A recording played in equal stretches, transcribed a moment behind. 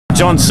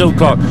John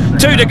Silcock.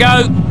 2 to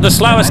go, the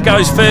slowest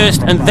goes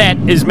first, and that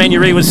is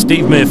Manurewa's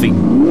Steve Murphy.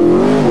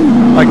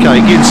 Okay,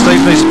 again,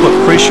 Steve needs to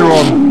put pressure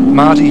on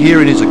Marty here.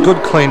 He needs a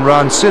good clean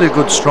run, set a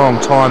good strong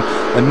time,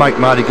 and make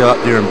Marty go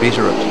up there and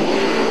better it.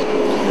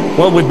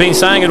 Well, we've been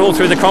saying it all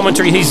through the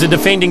commentary. He's the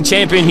defending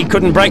champion. He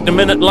couldn't break the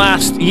minute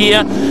last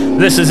year.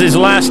 This is his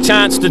last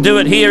chance to do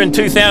it here in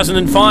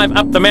 2005.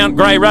 Up the Mount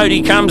Grey Road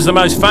he comes, the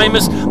most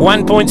famous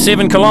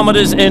 1.7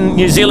 kilometres in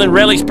New Zealand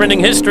rally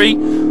sprinting history.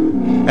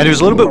 And he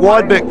was a little bit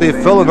wide back there,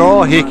 Phil, and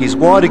oh heck, he's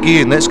wide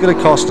again. That's going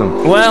to cost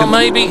him. Well,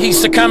 maybe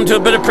he's succumbed to a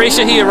bit of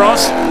pressure here,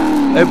 Ross.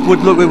 It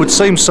would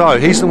seem so.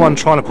 He's the one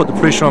trying to put the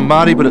pressure on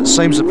Marty, but it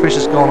seems the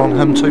pressure's gone on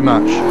him too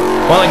much.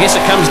 Well, I guess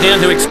it comes down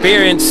to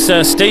experience.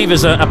 Steve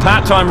is a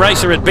part-time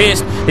racer at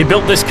best. He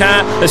built this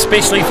car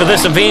especially for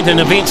this event and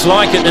events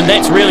like it, and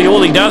that's really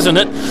all he does in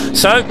it.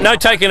 So, no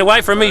taking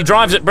away from him. He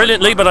drives it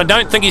brilliantly, but I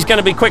don't think he's going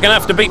to be quick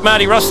enough to beat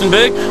Marty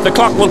Roestenburg. The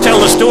clock will tell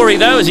the story,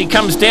 though, as he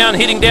comes down,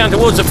 heading down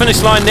towards the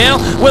finish line now.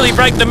 Will he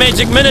break the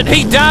magic minute?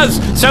 He does!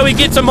 So he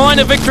gets a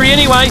minor victory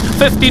anyway,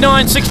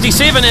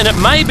 59.67, and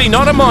it may be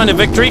not a minor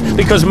victory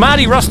because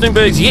Marty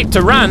Roestenburg's yet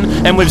to run,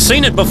 and we've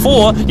seen it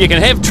before. You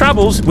can have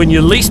troubles when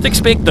you least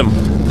expect them.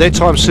 That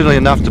time's certainly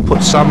enough to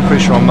put some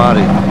pressure on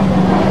Marty.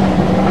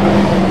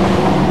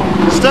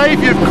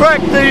 Steve, you've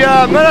cracked the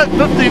minute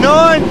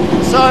 59,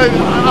 so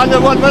under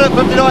 1 minute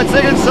 59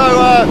 seconds, so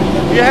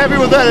you're happy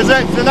with that? Is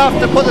that enough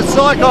to put the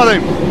psych on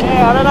him?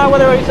 Yeah, I don't know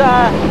whether he's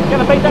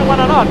going to beat that one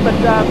or not, but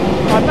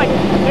I think,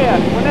 yeah,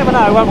 we'll never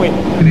know, won't we?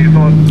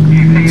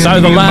 So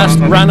the last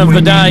run of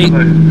the day,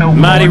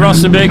 Marty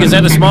Roestenburg has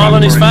had a smile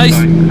on his face.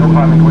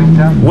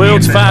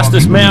 World's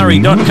fastest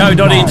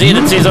Maori.co.nz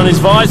it says on his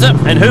visor,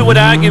 and who would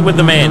argue with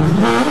the man?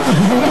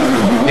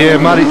 Yeah,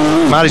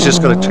 Marty's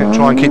just got to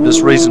try and keep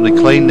this reasonably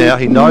clean now.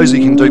 He knows he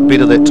can do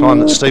better that time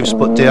that Steve's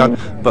put down,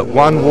 but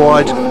one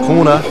wide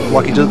corner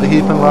like he did at the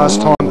hairpin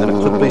last time, and it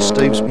could be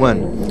Steve's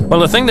win. Well,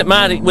 the thing that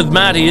with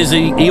Marty is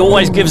he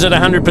always gives it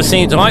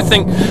 100%. I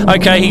think,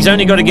 okay, he's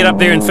only got to get up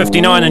there in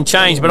 59 and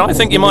change, but I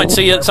think you might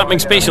see something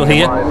special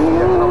here.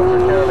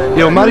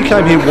 Yeah, well, Marty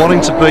came here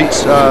wanting to beat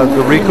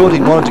the record. He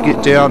wanted to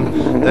get down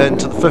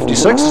into the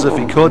 56s if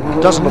he could.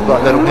 Doesn't look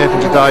like that'll happen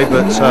today,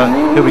 but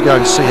here we go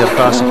and see how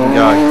fast he can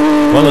go.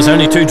 Well, there's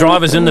only 2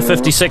 drivers in the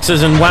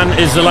 56s, and one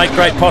is the late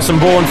great Possum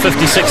Bourne,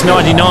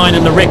 56.99,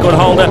 and the record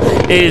holder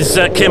is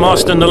Kim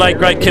Austin, the late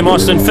great Kim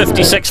Austin,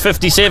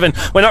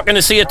 56.57. We're not going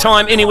to see a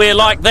time anywhere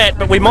like that,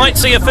 but we might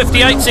see a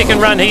 58-second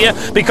run here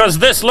because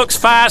this looks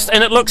fast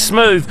and it looks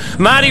smooth.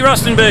 Marty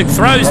Roestenburg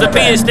throws the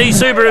PSD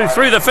Subaru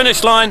through the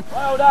finish line.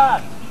 Well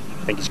done.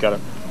 I think he's got it.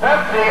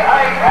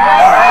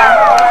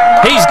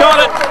 He's got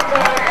it.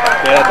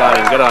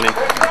 Good on him.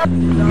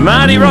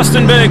 Marty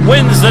Roestenburg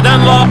wins the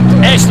Dunlop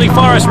Ashley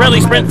Forest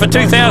Rally Sprint for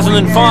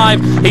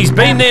 2005. He's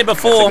been there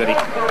before.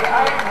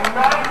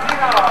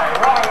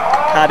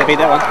 Hard to beat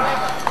that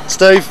one.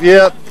 Steve,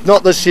 yeah,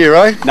 not this year,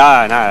 eh?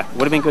 No.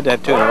 Would have been good to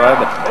have 2 in a row,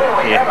 but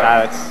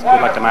yeah, it's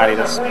good luck to Marty.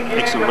 That's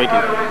excellent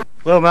weekend.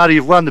 Well, Marty,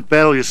 you've won the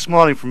battle. You're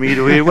smiling from ear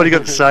to ear. What do you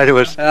got to say to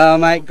us? Oh,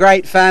 mate,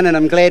 great fun, and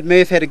I'm glad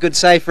Murph had a good,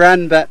 safe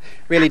run, but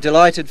really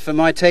delighted for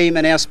my team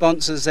and our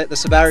sponsors that the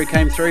Subaru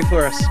came through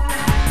for us.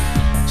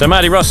 So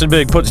Marty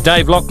Roestenburg puts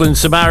Dave Laughlin's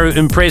Subaru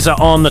Impreza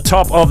on the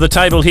top of the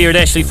table here at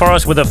Ashley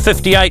Forest with a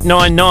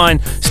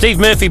 58.99. Steve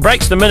Murphy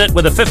breaks the minute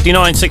with a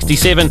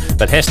 59.67,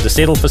 but has to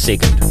settle for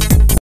second.